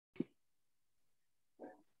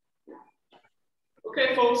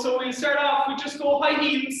Okay, folks, so we'll start off, we just go high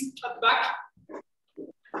heels at the back.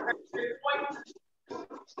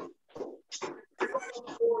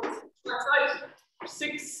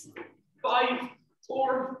 6, 5,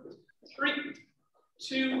 4, 3,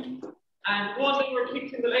 2, and 1. And we're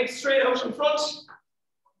kicking the legs straight out in front.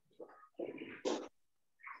 A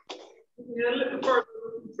little further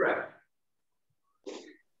breath.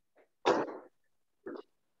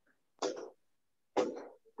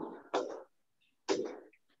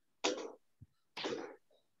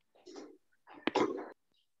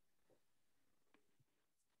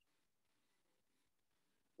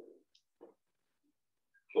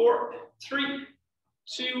 Four, 3,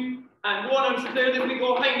 2, and 1. And from there, then we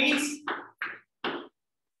go high knees.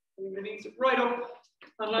 Bring the knees right up,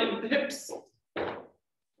 align with the hips.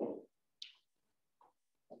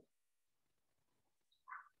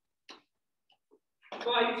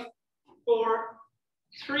 5, 4,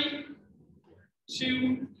 3,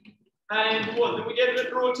 2, and 1. Then we get a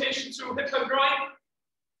little rotation through hip and groin.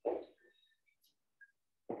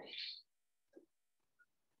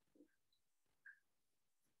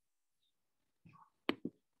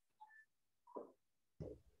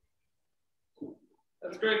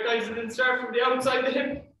 That's great, guys. And then start from the outside the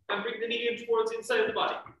hip and bring the knee in towards the inside of the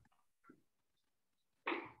body.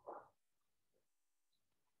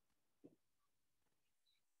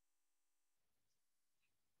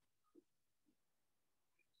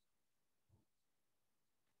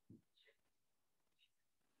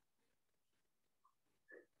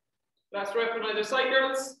 Last rep on either side,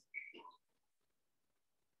 girls.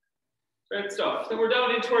 Great stuff. Then we're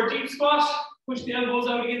down into our deep squat. Push the elbows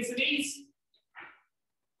out against the knees.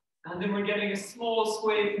 And then we're getting a small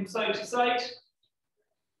sway from side to side.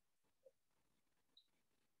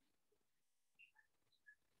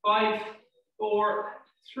 5, 4,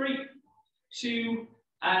 3, 2,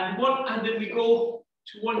 and 1. And then we go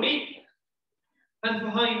to one knee. Hands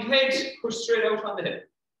behind head, push straight out on the hip.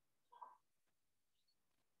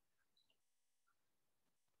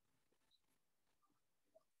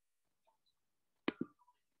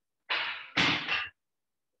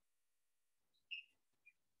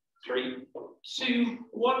 Three, 2,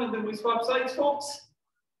 1, and then we swap sides, folks.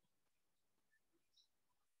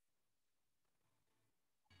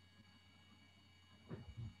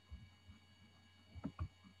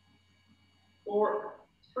 Four,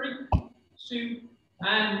 3, 2,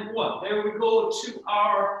 and 1. There we go to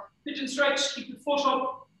our pigeon stretch. Keep the foot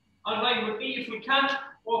up on line with me if we can.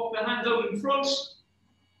 Walk the hands out in front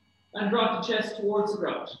and drop the chest towards the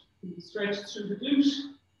ground. Keep the stretch through the glute.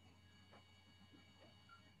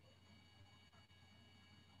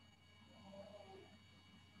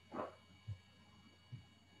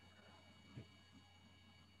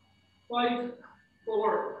 Five,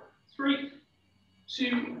 4, 3,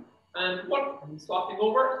 2, and 1. And swapping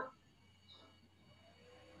over.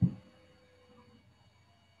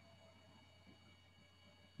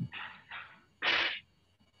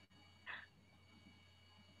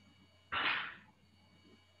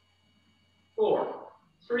 Four,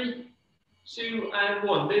 3, 2, and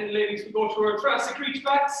 1. Then, ladies, we go to our thoracic reach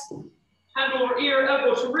backs. Hand over ear,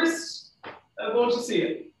 elbow to wrist, elbow to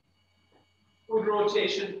ceiling. Good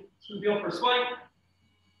rotation through the upper spine.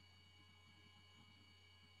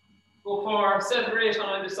 Go for 7 or 8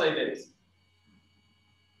 on either side, ladies.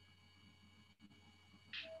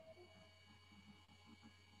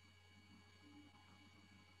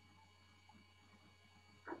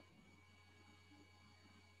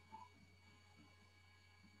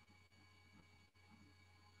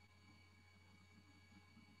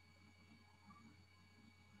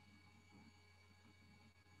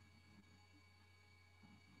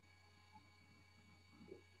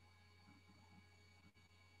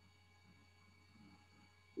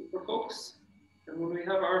 Super, folks. And when we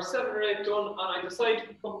have our 7 or 8 done on either side,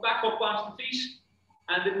 we come back up onto the feet,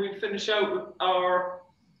 and then we finish out with our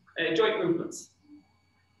joint movements.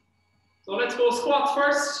 So let's go squats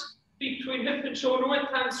first. Feet between hip and shoulder width,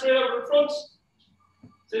 hands straight out in front.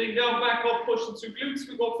 Sitting down, back up, pushing through glutes.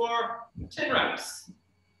 We go for 10 reps.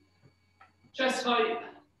 Chest high,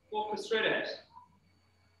 focus straight ahead.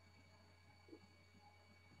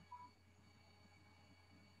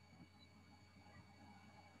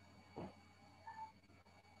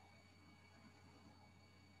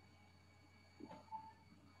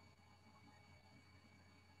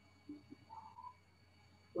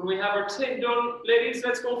 When we have our 10 done, ladies,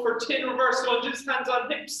 let's go for 10 reverse lunges, hands on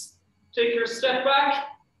hips. Take your step back,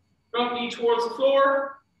 drop knee towards the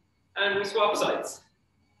floor, and we swap sides.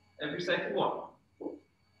 Every second one.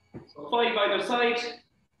 So 5 either side,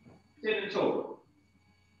 10 in total.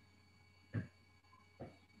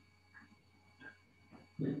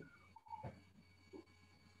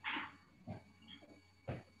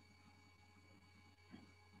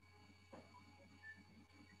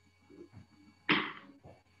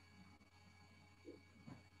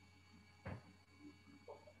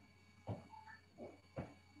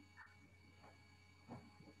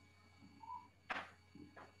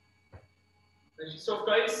 So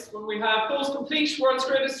guys, when we have those complete, world's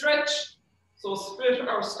greatest stretch, so split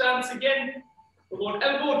our stance again. We're going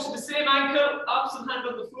elbow to the same ankle, opposite hand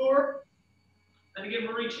on the floor. And again,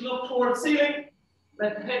 we're reaching up towards the ceiling.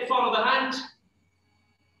 Let the head follow the hand.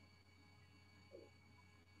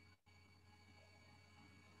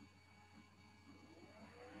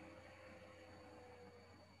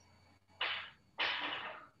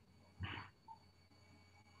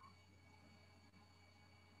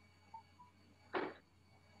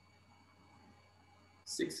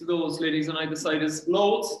 Six of those, ladies, on either side is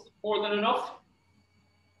loads, more than enough.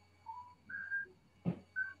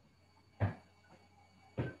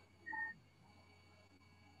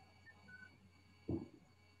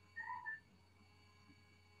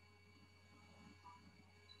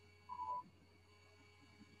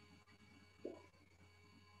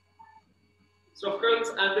 Stuff, girls,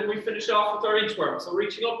 and then we finish off with our inchworm. So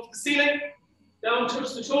reaching up to the ceiling, down,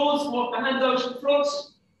 touch the toes, walk the hands out in front,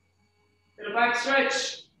 in a back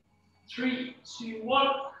stretch. 3, 2, 1,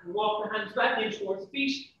 and walk the hands back in towards the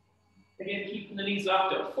feet. Again, keeping the knees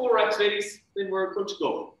locked up. 4 reps, ladies, then we're good to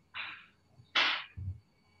go.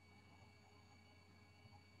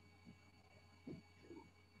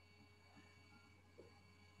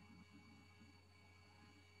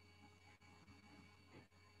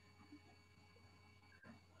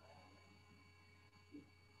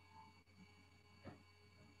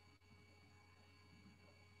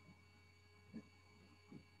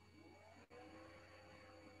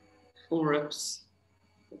 Four reps.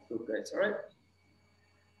 Good, guys, all right?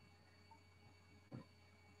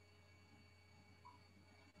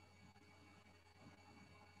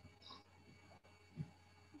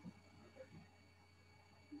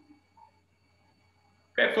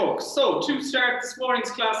 Okay, folks, so to start this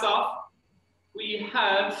morning's class off, we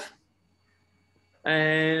have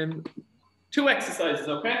 2 exercises,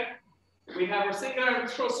 okay? We have our single arm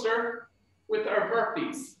thruster with our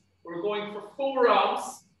burpees. We're going for 4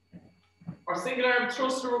 rounds. Our single arm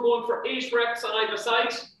thruster, we're going for 8 reps on either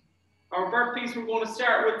side. Our burpees, we're going to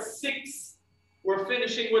start with 6. We're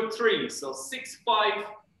finishing with 3. So 6, 5,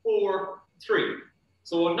 4, 3.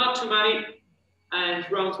 So not too many. And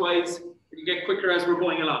rounds wise, you get quicker as we're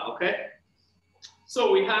going along, okay?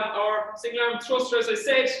 So we have our single arm thruster, as I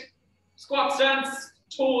said, squat stance,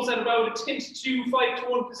 toes at about a 10 to 2, 5 to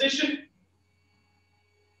 1 position.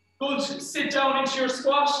 Good, sit down into your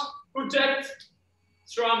squat, good depth,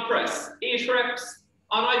 strong press. 8 reps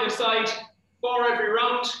on either side, 4 every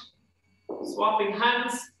round, swapping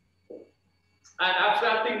hands. And after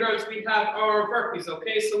that thing, girls, we have our burpees,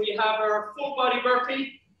 okay? So we have our full body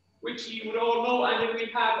burpee, which you would all know, and then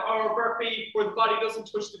we have our burpee where the body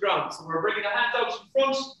doesn't touch the ground. So we're bringing the hands out in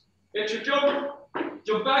front, get your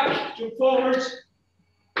jump back, jump forward,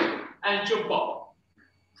 and jump up.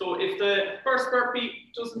 So if the first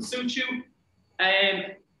burpee doesn't suit you,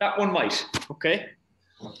 that one might, okay?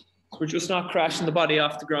 So we're just not crashing the body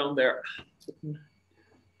off the ground there.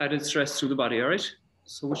 Added stress through the body, all right?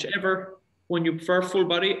 So whichever one you prefer, full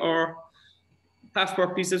body or half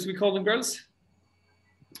burpees as we call them, girls.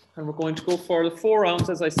 And we're going to go for the 4 rounds,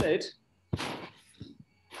 as I said.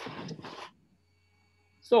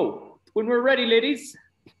 So when we're ready, ladies,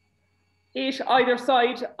 8 either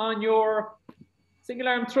side on your single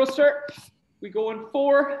arm thruster. We go in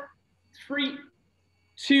 4, 3,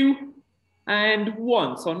 2, and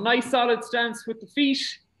 1. So nice solid stance with the feet,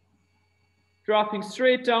 dropping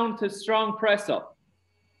straight down to strong press up.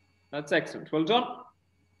 That's excellent. Well done.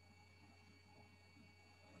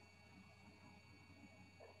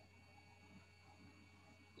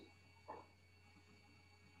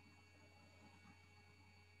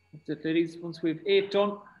 That's it, ladies. Once we've 8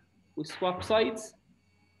 done, we swap sides.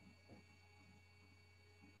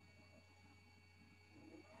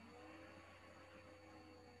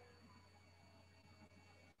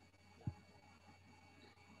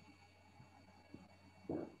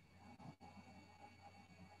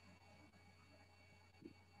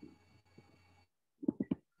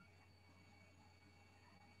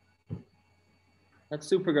 That's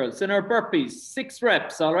super, girls. Then our burpees, 6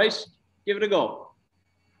 reps, all right? Give it a go.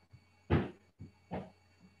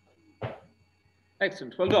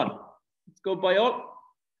 Excellent, well done. Let's go by all.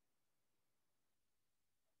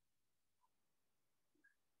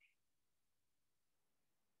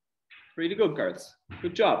 Really good, girls.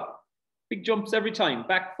 Good job. Big jumps every time,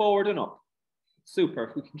 back, forward, and up. Super.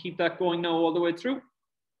 If we can keep that going now all the way through.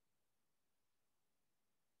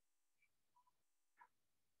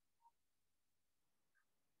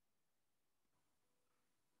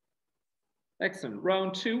 Excellent.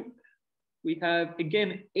 Round 2. We have,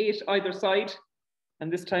 again, 8 either side.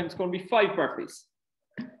 And this time it's going to be 5 burpees.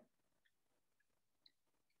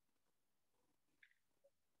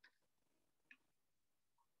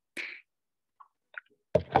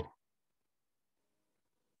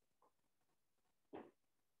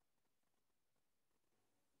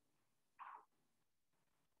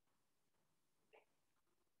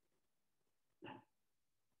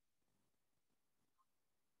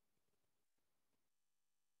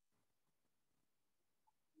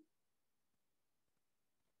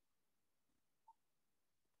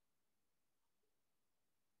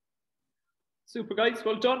 Super, guys.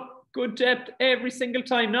 Well done. Good depth every single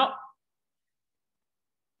time now.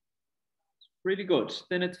 Really good.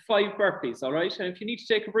 Then it's 5 burpees, all right? And if you need to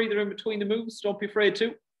take a breather in between the moves, don't be afraid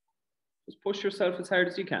to. Just push yourself as hard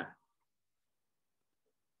as you can.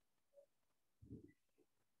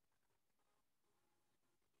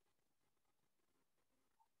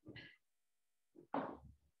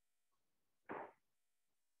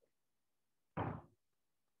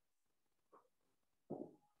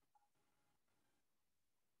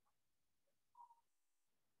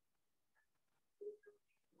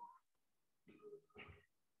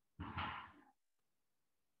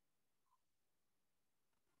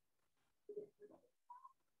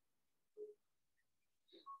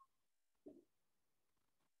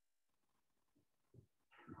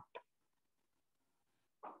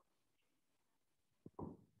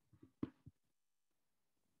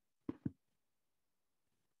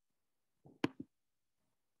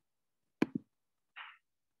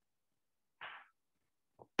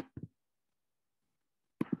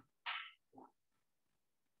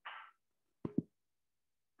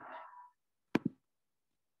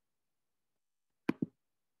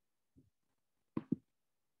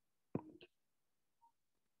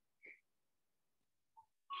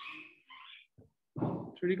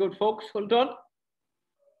 Really good, folks. Well done.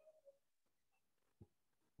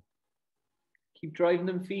 Keep driving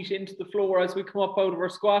them feet into the floor as we come up out of our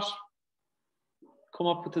squat. Come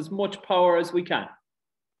up with as much power as we can.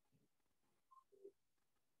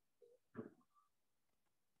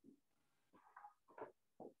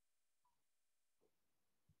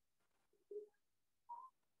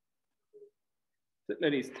 So,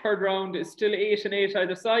 ladies, third round is still 8 and 8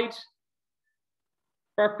 either side.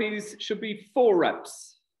 Burpees should be 4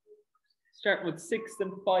 reps. Starting with 6,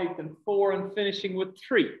 then 5, then 4, and finishing with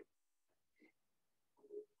 3.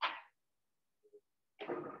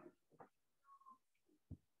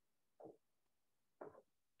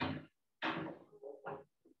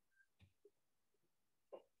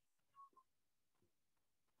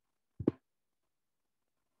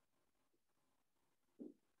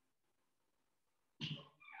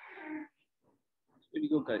 Really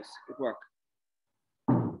good, guys. Good work.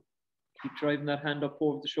 Keep driving that hand up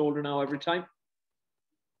over the shoulder now every time.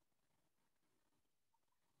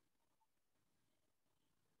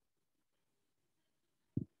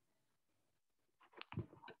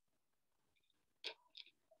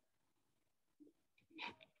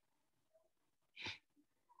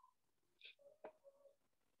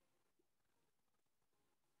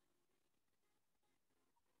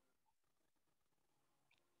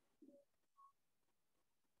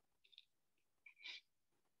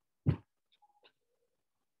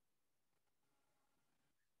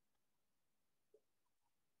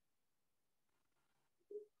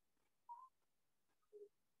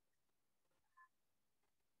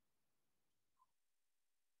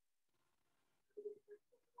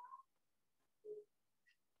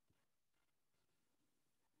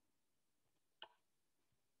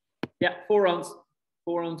 Yeah, 4 rounds.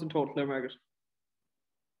 4 rounds in total there, Margaret.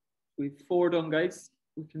 We've 4 done, guys.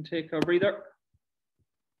 We can take our breather.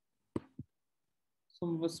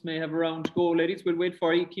 Some of us may have a round to go, ladies. We'll wait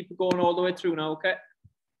for you. Keep it going all the way through now, okay?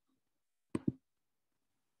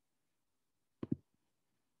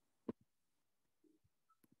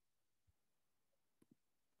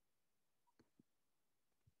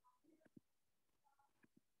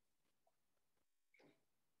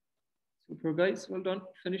 Super, guys. Well done.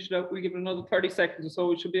 Finish it out. We'll give it another 30 seconds or so.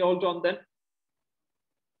 We should be all done then.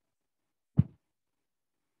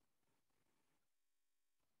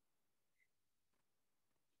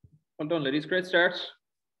 Well done, ladies. Great start.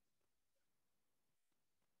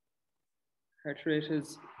 Heart rate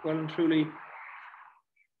is well and truly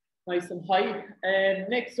nice and high. And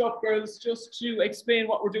next up, girls, just to explain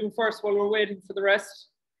what we're doing first while we're waiting for the rest.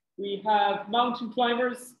 We have mountain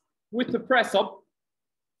climbers with the press up.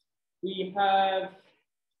 We have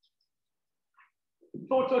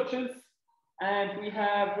toe touches, and we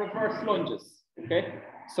have reverse lunges, okay?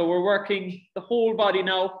 So we're working the whole body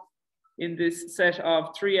now in this set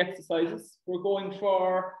of 3 exercises. We're going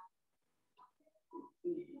for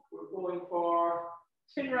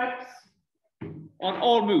 10 reps on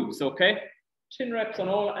all moves, okay? 10 reps on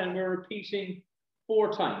all, and we're repeating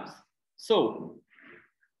 4 times. So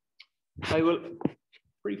I will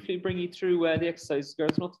briefly bring you through the exercises,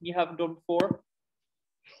 girls. Nothing you haven't done before.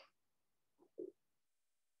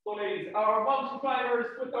 So ladies, our mountain climbers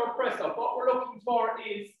with our press up, what we're looking for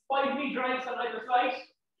is 5 knee drives on either side.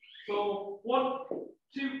 So 1,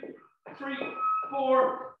 2, 3,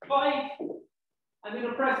 4, 5, and then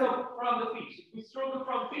a press up from the feet. If we struggle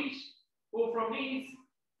from feet, go from knees,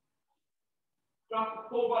 drop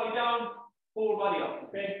the whole body down, whole body up,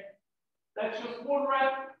 okay? That's just 1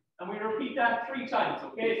 rep, and we repeat that 3 times,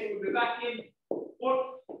 okay? So we'll be back in 1,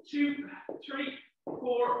 2, 3,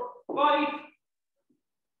 4, 5,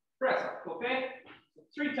 press up, okay?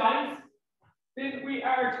 3 times. Then we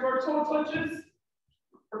are to our toe touches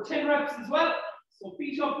for 10 reps as well. So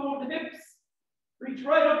feet up over the hips, reach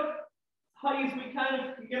right up as high as we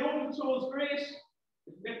can. If we get over the toes, great.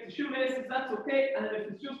 If we get the shoelaces, that's okay. And then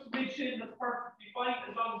if it's just a mid shin, that's perfectly fine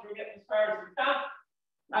as long as we're getting as far as we can.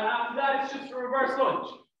 And after that, it's just a reverse lunge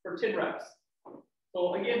for 10 reps.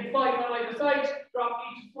 So again, 5 on either side, drop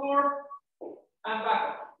each to the floor, and back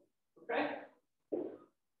up, okay?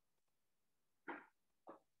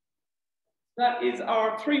 That is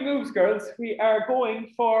our 3 moves, girls. We are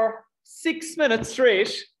going for 6 minutes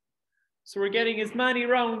straight. So we're getting as many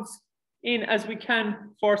rounds in as we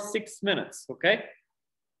can for 6 minutes, okay?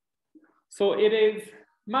 So it is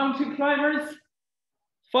mountain climbers,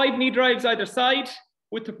 5 knee drives either side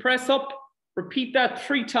with the press up. Repeat that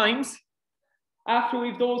 3 times. After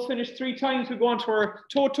we've those finished 3 times, we go on to our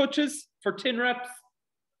toe touches for 10 reps.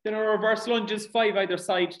 Then our reverse lunges, 5 either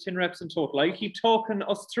side, 10 reps in total. I'll keep talking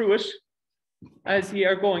us through it as you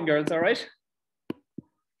are going, girls, all right?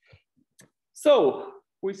 So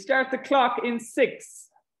we start the clock in 6,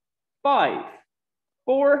 5,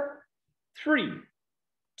 4, 3,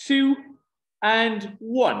 2, and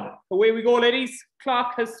 1. Away we go, ladies.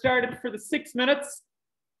 Clock has started for the 6 minutes.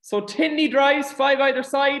 So 10 knee drives, 5 either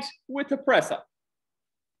side with a press up.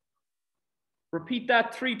 Repeat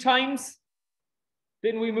that 3 times.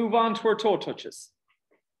 Then we move on to our toe touches.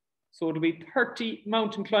 So it'll be 30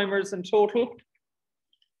 mountain climbers in total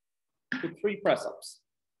with 3 press ups.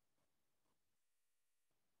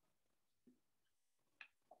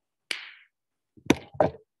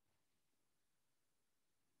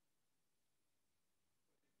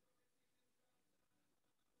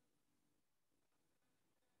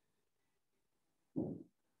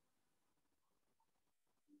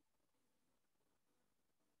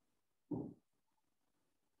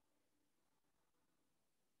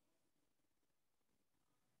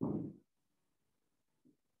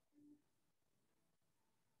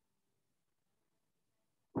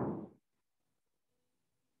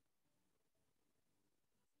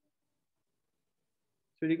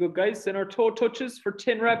 Really good, guys. Then our toe touches for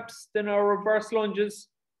 10 reps. Then our reverse lunges,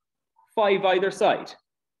 5 either side. So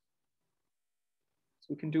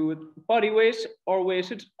we can do it body weight or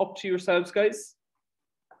weighted, up to yourselves, guys.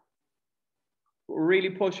 We're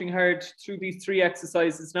really pushing hard through these 3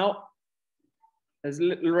 exercises now. As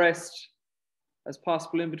little rest as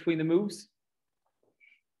possible in between the moves.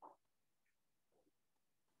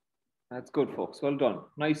 That's good, folks. Well done.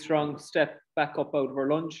 Nice strong step back up out of our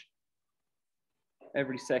lunge.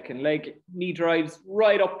 Every second leg. Knee drives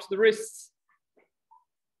right up to the wrists.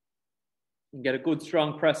 And get a good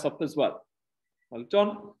strong press up as well. Well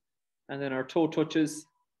done. And then our toe touches.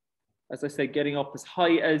 As I said, getting up as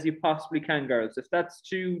high as you possibly can, girls. If that's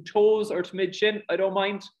to toes or to mid shin, I don't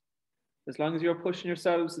mind. As long as you're pushing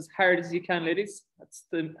yourselves as hard as you can, ladies.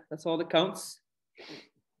 That's all that counts.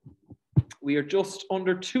 We are just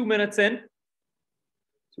under 2 minutes in.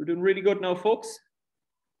 So we're doing really good now, folks.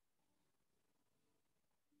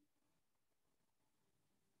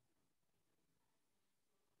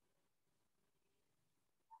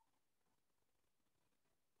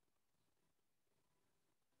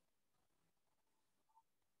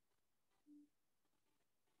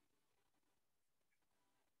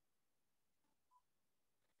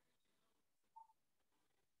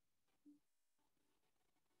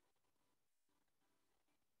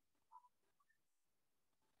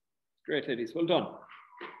 Great, ladies. Well done.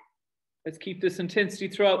 Let's keep this intensity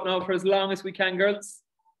throughout now for as long as we can, girls.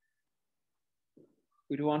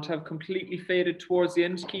 We don't want to have completely faded towards the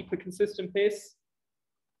end. Keep a consistent pace.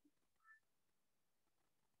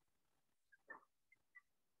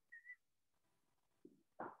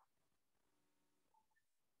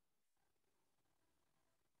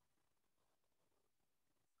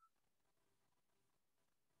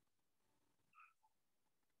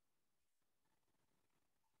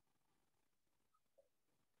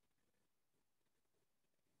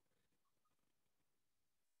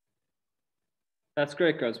 That's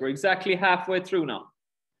great, girls. We're exactly halfway through now.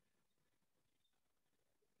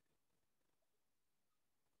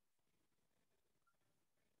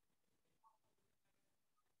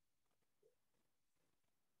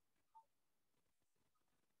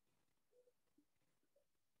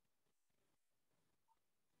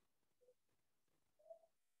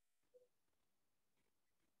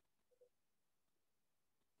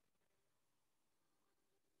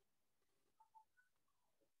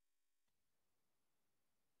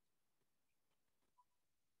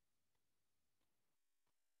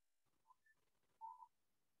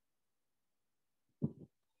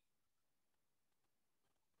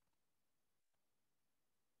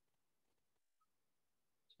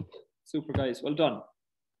 Super, guys. Well done.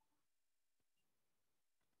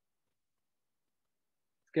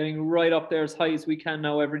 It's getting right up there as high as we can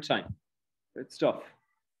now every time. Good stuff.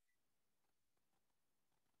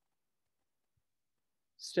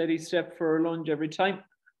 Steady step for a lunge every time.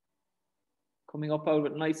 Coming up out of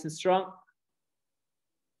it nice and strong.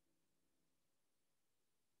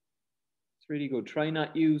 It's really good. Try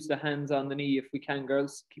not use the hands on the knee if we can,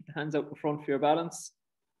 girls. Keep the hands out in front for your balance.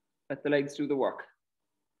 Let the legs do the work.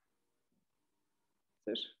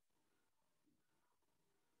 That's it.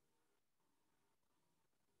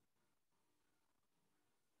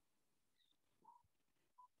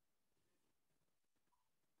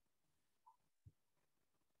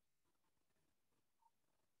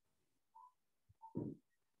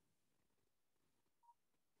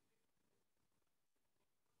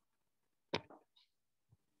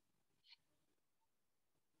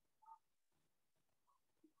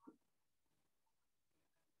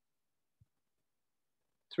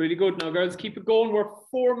 It's really good now, girls. Keep it going. We're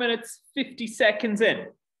 4 minutes, 50 seconds in.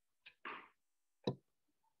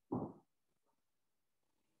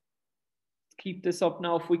 Keep this up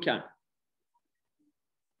now if we can.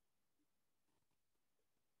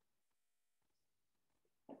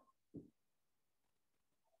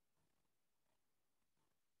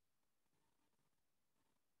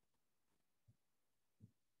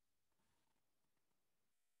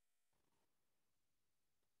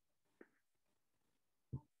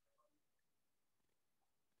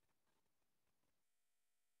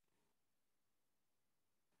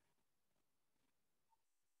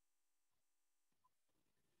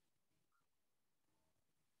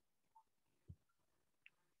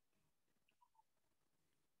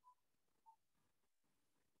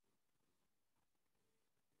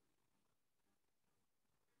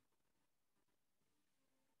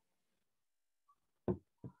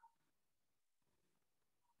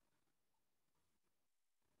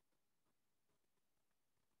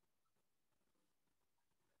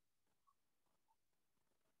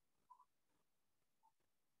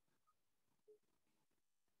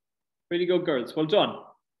 Really good, girls. Well done.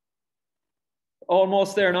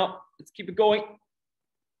 Almost there now. Let's keep it going.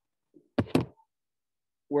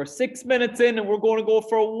 We're 6 minutes in and we're going to go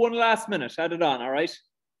for one last minute. Add it on, all right?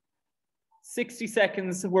 60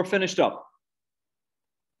 seconds, we're finished up.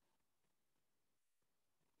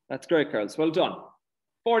 That's great, girls. Well done.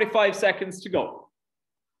 45 seconds to go.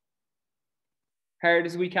 Hard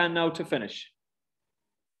as we can now to finish.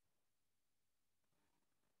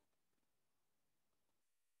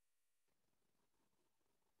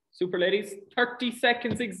 Super, ladies. 30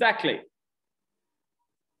 seconds exactly.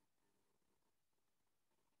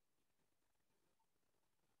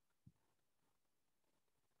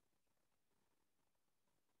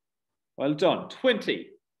 Well done. 20.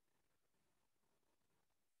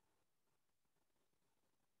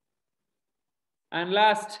 And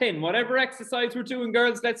last 10. Whatever exercise we're doing,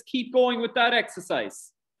 girls, let's keep going with that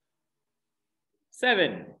exercise.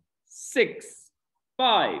 7, 6,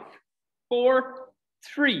 5, 4,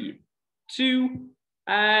 3, 2,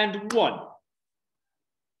 and 1.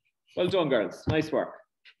 Well done, girls. Nice work.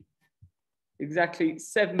 Exactly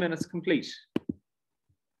 7 minutes complete.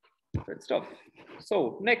 Good stuff.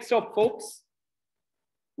 So next up, folks,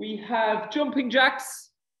 we have jumping jacks,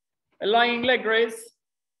 a lying leg raise,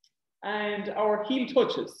 and our heel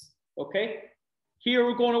touches, okay? Here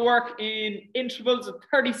we're going to work in intervals of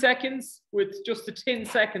 30 seconds with just the 10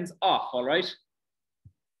 seconds off, all right?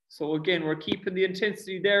 So again, we're keeping the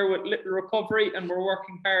intensity there with little recovery and we're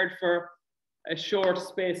working hard for a short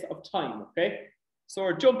space of time, okay? So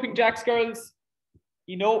our jumping jacks, girls,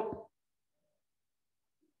 you know,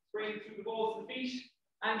 bringing through the balls of the feet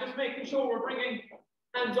and just making sure we're bringing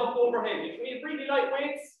hands up overhead. If we have really light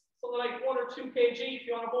weights, something like 1 or 2 kg, if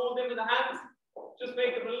you want to hold them in the hands, just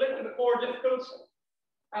make them a little bit more difficult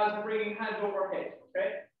as we're bringing hands overhead,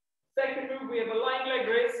 okay? Second move, we have a lying leg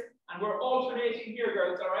raise and we're alternating here,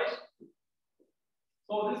 girls, all right?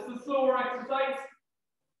 So this is a slower exercise.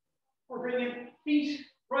 We're bringing feet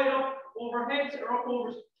right up overhead or up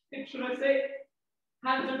over hip, should I say.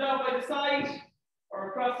 Hands are down by the side or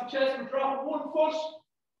across the chest. We're dropping one foot.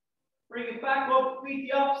 Bring it back up,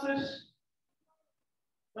 feet the opposite.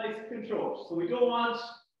 Nice and controlled. So we don't want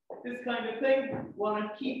this kind of thing. We want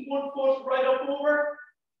to keep one foot right up over,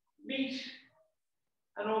 meet,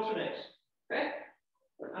 and alternate. Okay?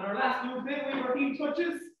 And our last move then, we have our heel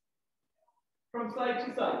touches from side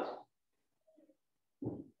to side.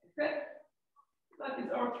 Okay? That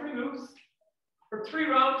is our 3 moves for 3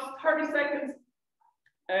 rounds, 30 seconds.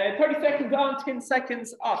 30 seconds on, 10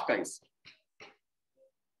 seconds off, guys.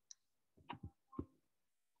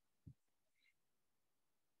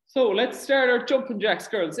 So let's start our jumping jacks,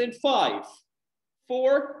 girls, in 5,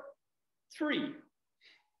 4, 3,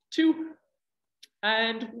 2,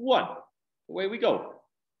 and 1. Away we go.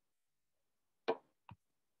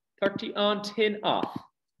 30 on, 10 off.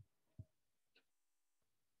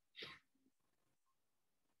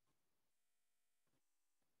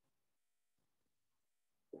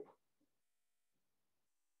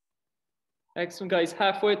 Excellent, guys,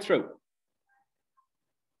 halfway through.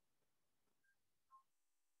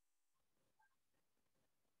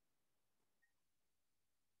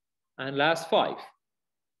 And last 5,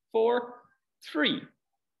 4, 3,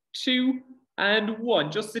 2, and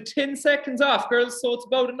 1. Just the 10 seconds off, girls, so it's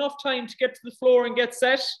about enough time to get to the floor and get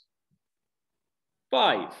set.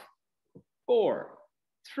 5, 4,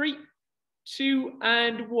 3, 2,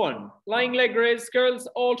 and 1. Lying leg raise, girls,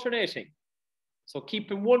 alternating. So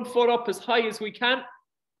keeping one foot up as high as we can.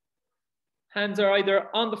 Hands are either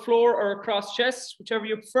on the floor or across chest, whichever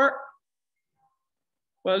you prefer.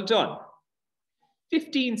 Well done.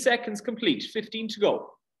 15 seconds complete, 15 to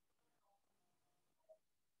go.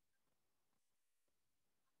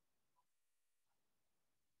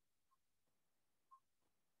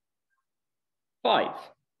 5,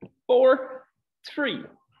 4, 3,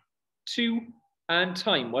 2, and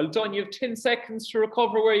time. Well done. You have 10 seconds to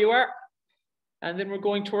recover where you are. And then we're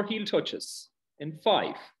going to our heel touches in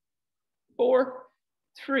 5, 4,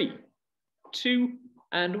 3, 2,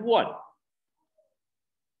 and 1.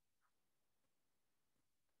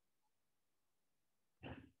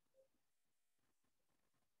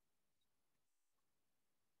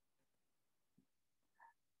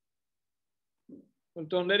 Well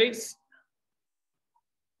done, ladies.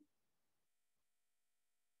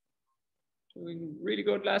 Doing really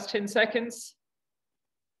good last 10 seconds.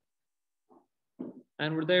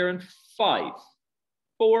 And we're there in 5,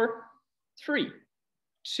 4, 3,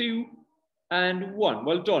 2, and 1.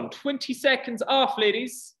 Well done. 20 seconds off,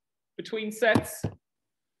 ladies, between sets.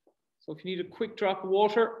 So if you need a quick drop of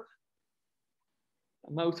water,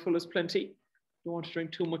 a mouthful is plenty. Don't want to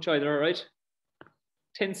drink too much either, all right?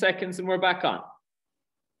 10 seconds and we're back on.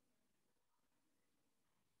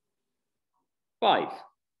 5,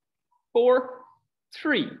 4,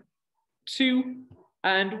 3, 2,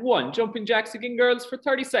 and 1. Jumping jacks again, girls, for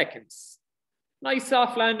 30 seconds. Nice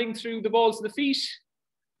soft landing through the balls of the feet.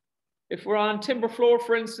 If we're on timber floor,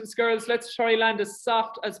 for instance, girls, let's try land as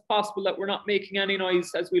soft as possible that we're not making any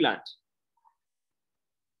noise as we land.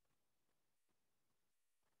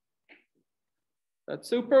 That's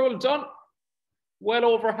super, well done. Well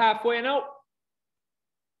over halfway now.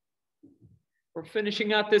 We're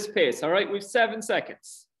finishing at this pace, all right? We've 7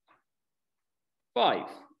 seconds. 5,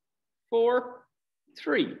 4,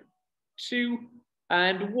 3, 2,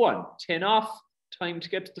 and 1. 10 off. Time to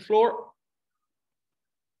get to the floor.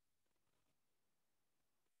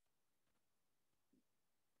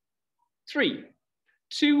 3,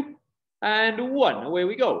 2, and 1. Away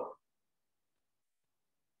we go.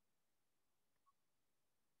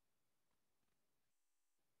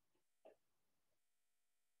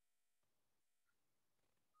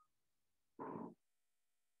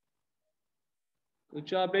 Good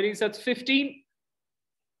job, ladies. That's 15.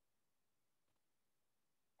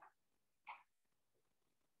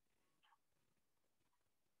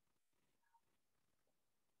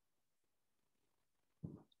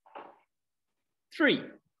 Three,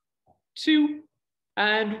 2,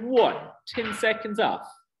 and 1. 10 seconds off.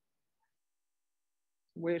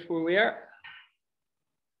 Wait where we are.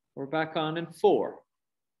 We're back on in 4,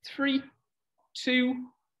 3, 2,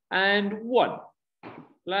 and 1.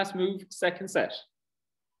 Last move, second set.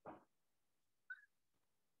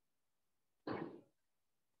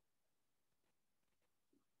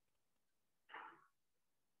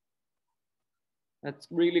 That's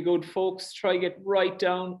really good, folks. Try to get right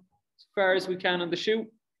down as far as we can on the shoe.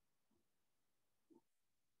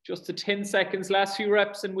 Just the 10 seconds, last few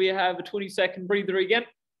reps, and we have a 20-second breather again.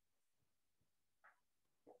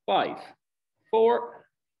 5, 4,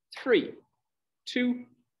 3, 2,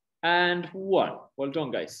 and 1. Well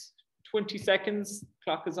done, guys. 20 seconds,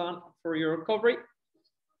 clock is on for your recovery.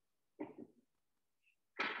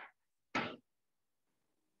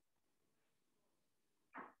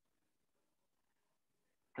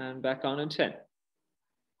 And back on in 10.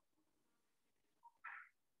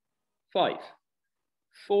 5,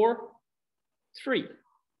 4, 3,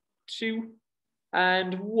 2,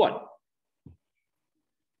 and 1.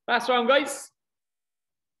 Last round, guys.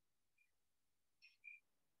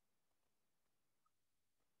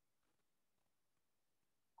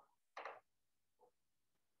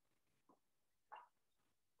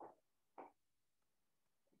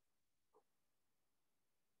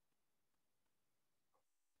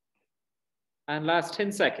 And last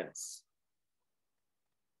 10 seconds.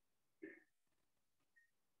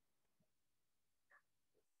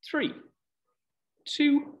 3,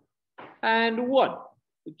 2, and 1.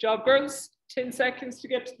 Good job, girls. 10 seconds to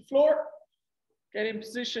get to the floor. Get in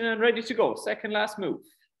position and ready to go. Second last move.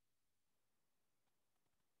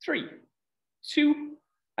 3, 2,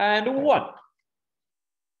 and 1.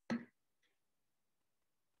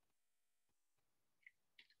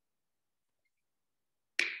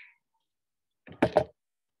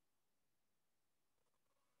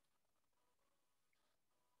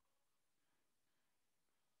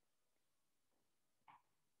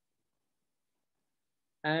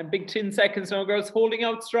 And big 10 seconds now, girls. Holding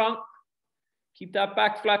out strong. Keep that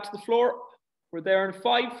back flat to the floor. We're there in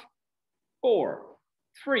 5, 4,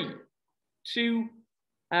 3, 2,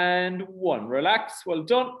 and 1. Relax. Well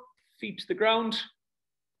done. Feet to the ground.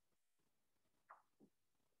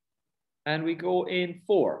 And we go in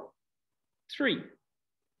 4, 3,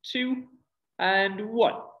 2, and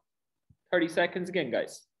 1. 30 seconds again,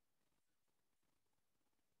 guys.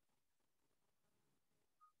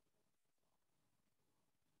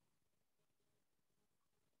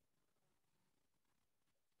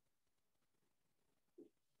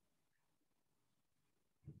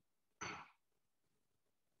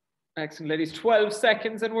 Excellent, ladies. 12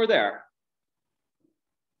 seconds and we're there.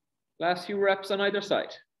 Last few reps on either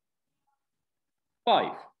side.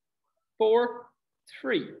 5, 4,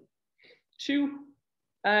 3, 2,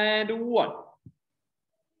 and 1.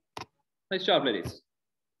 Nice job, ladies.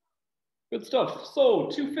 Good stuff. So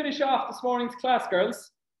to finish off this morning's class,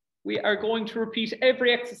 girls, we are going to repeat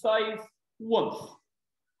every exercise once.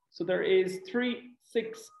 So there is 3,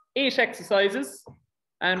 6, 8 exercises,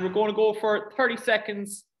 and we're going to go for 30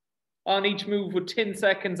 seconds on each move with 10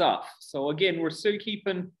 seconds off. So again, we're still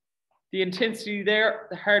keeping the intensity there,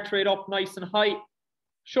 the heart rate up nice and high.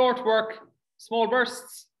 Short work, small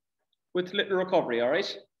bursts with little recovery, all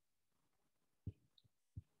right?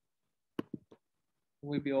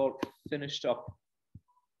 We'll be all finished up.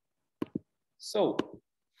 So,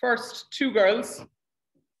 first 2 girls.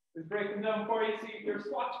 We'll break them down for you. See your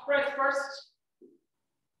squat to press first.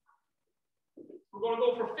 We're going to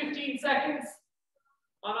go for 15 seconds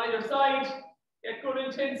on either side. Get good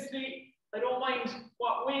intensity. I don't mind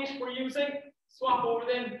what weight we're using. Swap over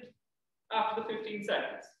then after the 15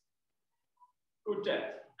 seconds. Good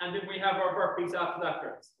depth. And then we have our burpees after that,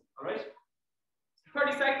 girls. All right?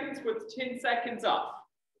 30 seconds with 10 seconds off.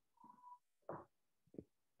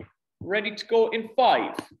 Ready to go in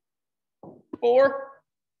 5, 4,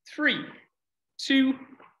 3, 2,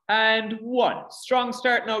 and 1. Strong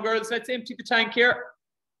start now, girls. Let's empty the tank here.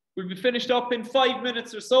 We'll be finished up in 5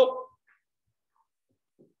 minutes or so.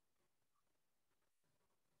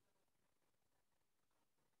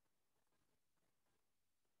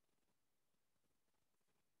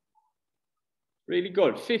 Really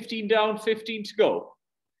good. 15 down, 15 to go.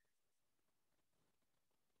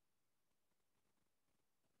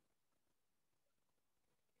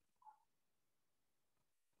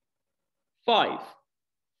 5,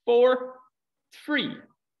 4, 3,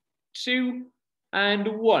 2, and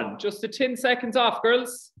 1. Just the 10 seconds off,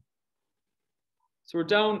 girls. So we're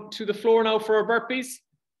down to the floor now for our burpees.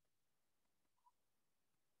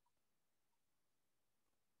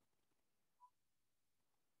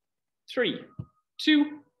 3,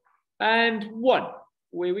 2, and 1.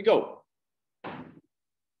 Away we go.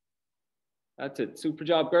 That's it. Super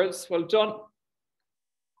job, girls. Well done.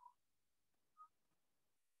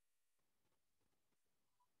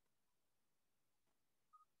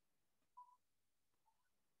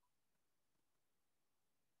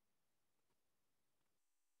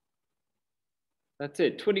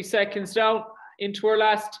 20 seconds down into our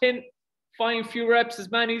last 10. Final few reps,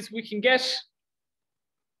 as many as we can get.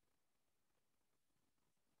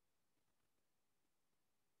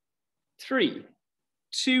 3,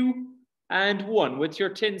 2, and 1 with your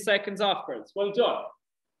 10 seconds off, girls. Well done.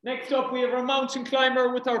 Next up, we have our mountain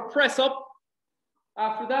climber with our press up.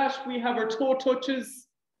 After that, we have our toe touches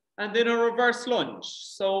and then a reverse lunge.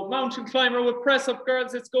 So mountain climber with press up,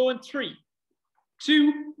 girls. Let's go in 3,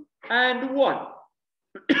 2, and 1.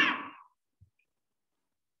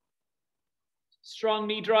 Strong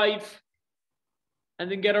knee drive, and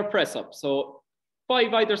then get our press up. So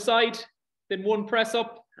 5 either side, then 1 press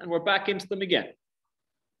up, and we're back into them again.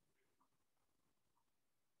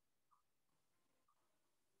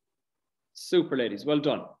 Super, ladies, well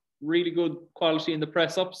done. Really good quality in the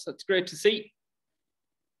press ups. That's great to see.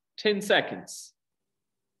 10 seconds.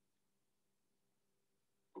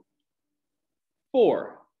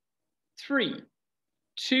 4, 3,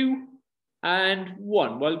 2, and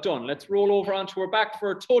 1. Well done. Let's roll over onto our back for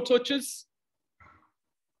our toe touches.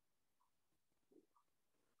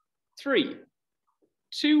 3,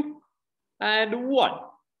 2, and 1.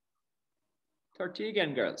 30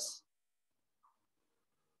 again, girls.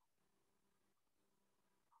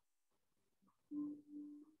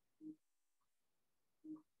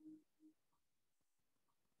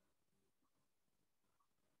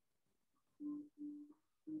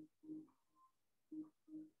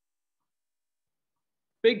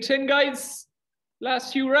 Big 10, guys.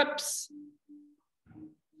 Last few reps.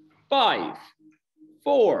 5,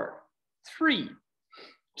 4, 3,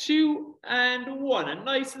 2, and 1. And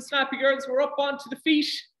nice and snappy, girls. We're up onto the feet.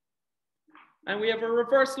 And we have our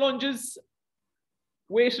reverse lunges.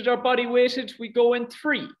 Weighted, our body weighted. We go in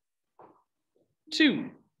 3, 2,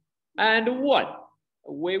 and 1.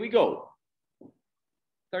 Away we go.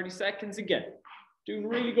 30 seconds again. Doing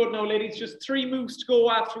really good now, ladies. Just 3 moves to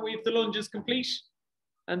go after we have the lunges complete.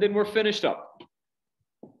 And then we're finished up.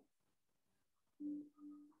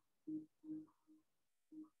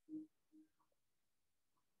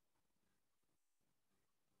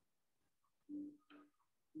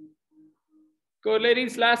 Good,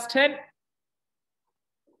 ladies. Last 10.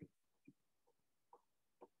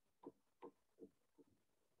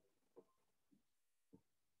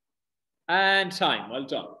 And time. Well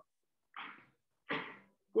done.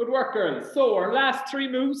 Good work, girls. So our last 3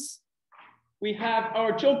 moves. We have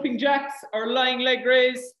our jumping jacks, our lying leg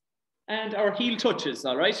raise, and our heel touches,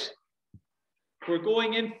 all right? We're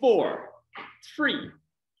going in 4, 3,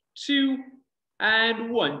 2,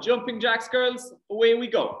 and 1. Jumping jacks, girls, away we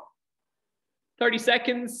go. 30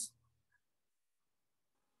 seconds.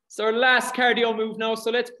 It's our last cardio move now,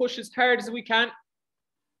 so let's push as hard as we can.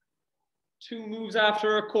 2 moves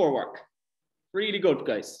after our core work. Really good,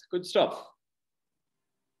 guys. Good stuff.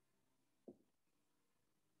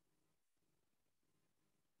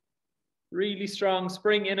 Really strong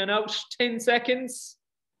spring in and out. 10 seconds.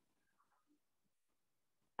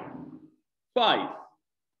 5,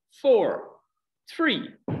 4, 3,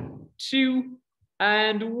 2,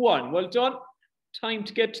 and 1. Well done. Time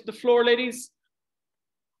to get to the floor, ladies.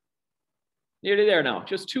 Nearly there now.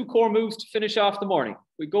 Just 2 core moves to finish off the morning.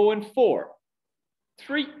 We go in 4,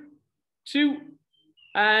 3, 2,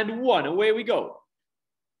 and 1. Away we go.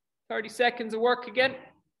 30 seconds of work again.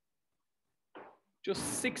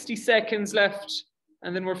 Just 60 seconds left,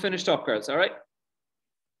 and then we're finished up, girls, all right?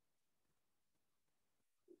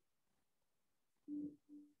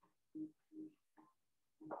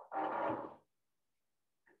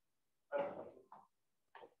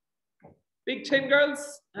 Big 10,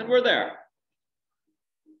 girls, and we're there.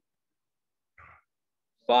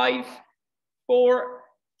 5, 4,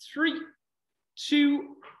 3,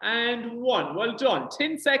 2, and 1. Well done.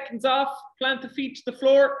 10 seconds off. Plant the feet to the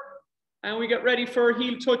floor. And we get ready for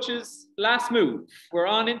heel touches. Last move. We're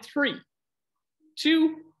on in 3,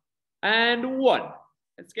 2, and 1.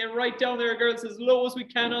 Let's get right down there, girls, as low as we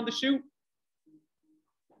can on the shoe.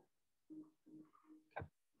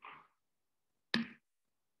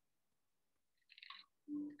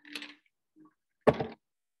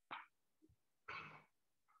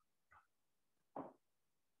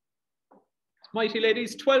 Mighty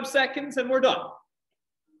ladies, 12 seconds and we're done.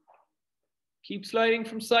 Keep sliding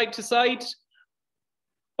from side to side.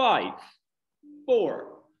 5, 4,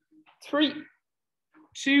 3,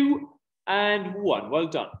 2, and 1. Well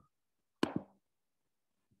done.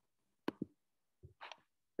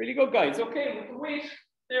 Really good, guys. Okay, we can wait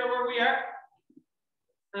there where we are.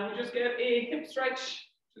 And we just get a hip stretch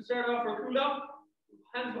to start off our cool down.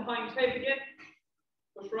 Hands behind head again.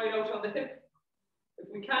 Push right out on the hip. If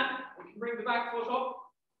we can bring the back foot up.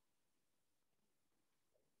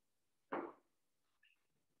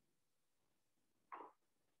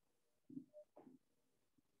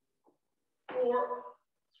 4,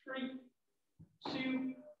 3, 2,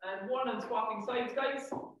 and 1, and swapping sides,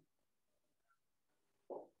 guys.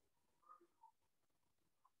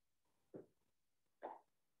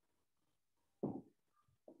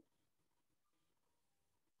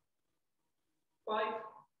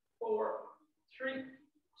 4, 3,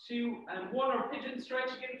 2, and 1. Or pigeon stretch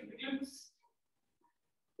again for the glutes.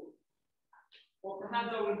 Walk your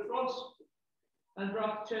hands out in front and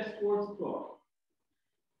drop the chest towards the floor.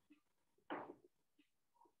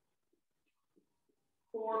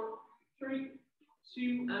 4, 3,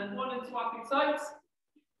 2, and 1, and swapping sides.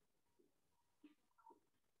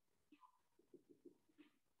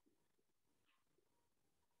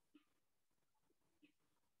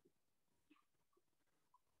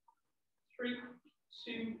 Three,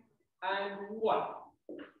 2, and 1.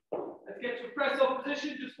 Let's get to a press up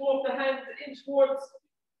position. Just walk the hands in towards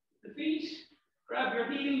the feet. Grab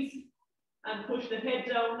your heels and push the head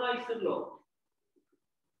down nice and low.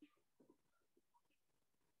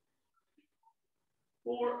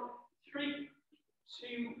 4, 3,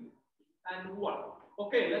 2, and 1.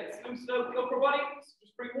 Okay, let's loosen out the upper body. So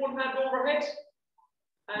just bring one hand overhead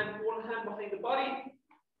and one hand behind the body.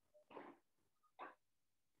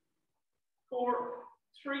 4,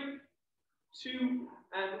 3, 2,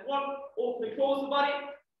 and 1. Open and close the body.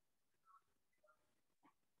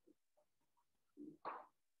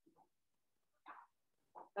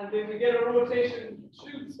 And then we get a rotation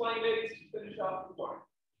to the spine legs to finish off the bar.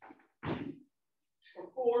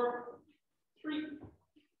 4, 3,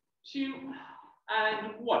 2,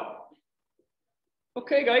 and 1.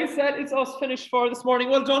 Okay, guys, that is us finished for this morning.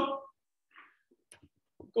 Well done.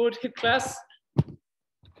 Good hip class.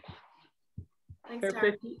 Thanks,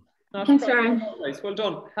 Darren. Thanks, Darren. Nice. Well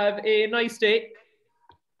done. Have a nice day,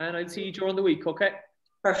 and I'll see you during the week. Okay.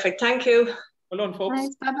 Perfect. Thank you. Well done,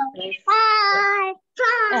 folks. Bye. Bye.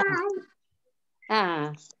 Bye.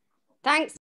 Bye. Thanks.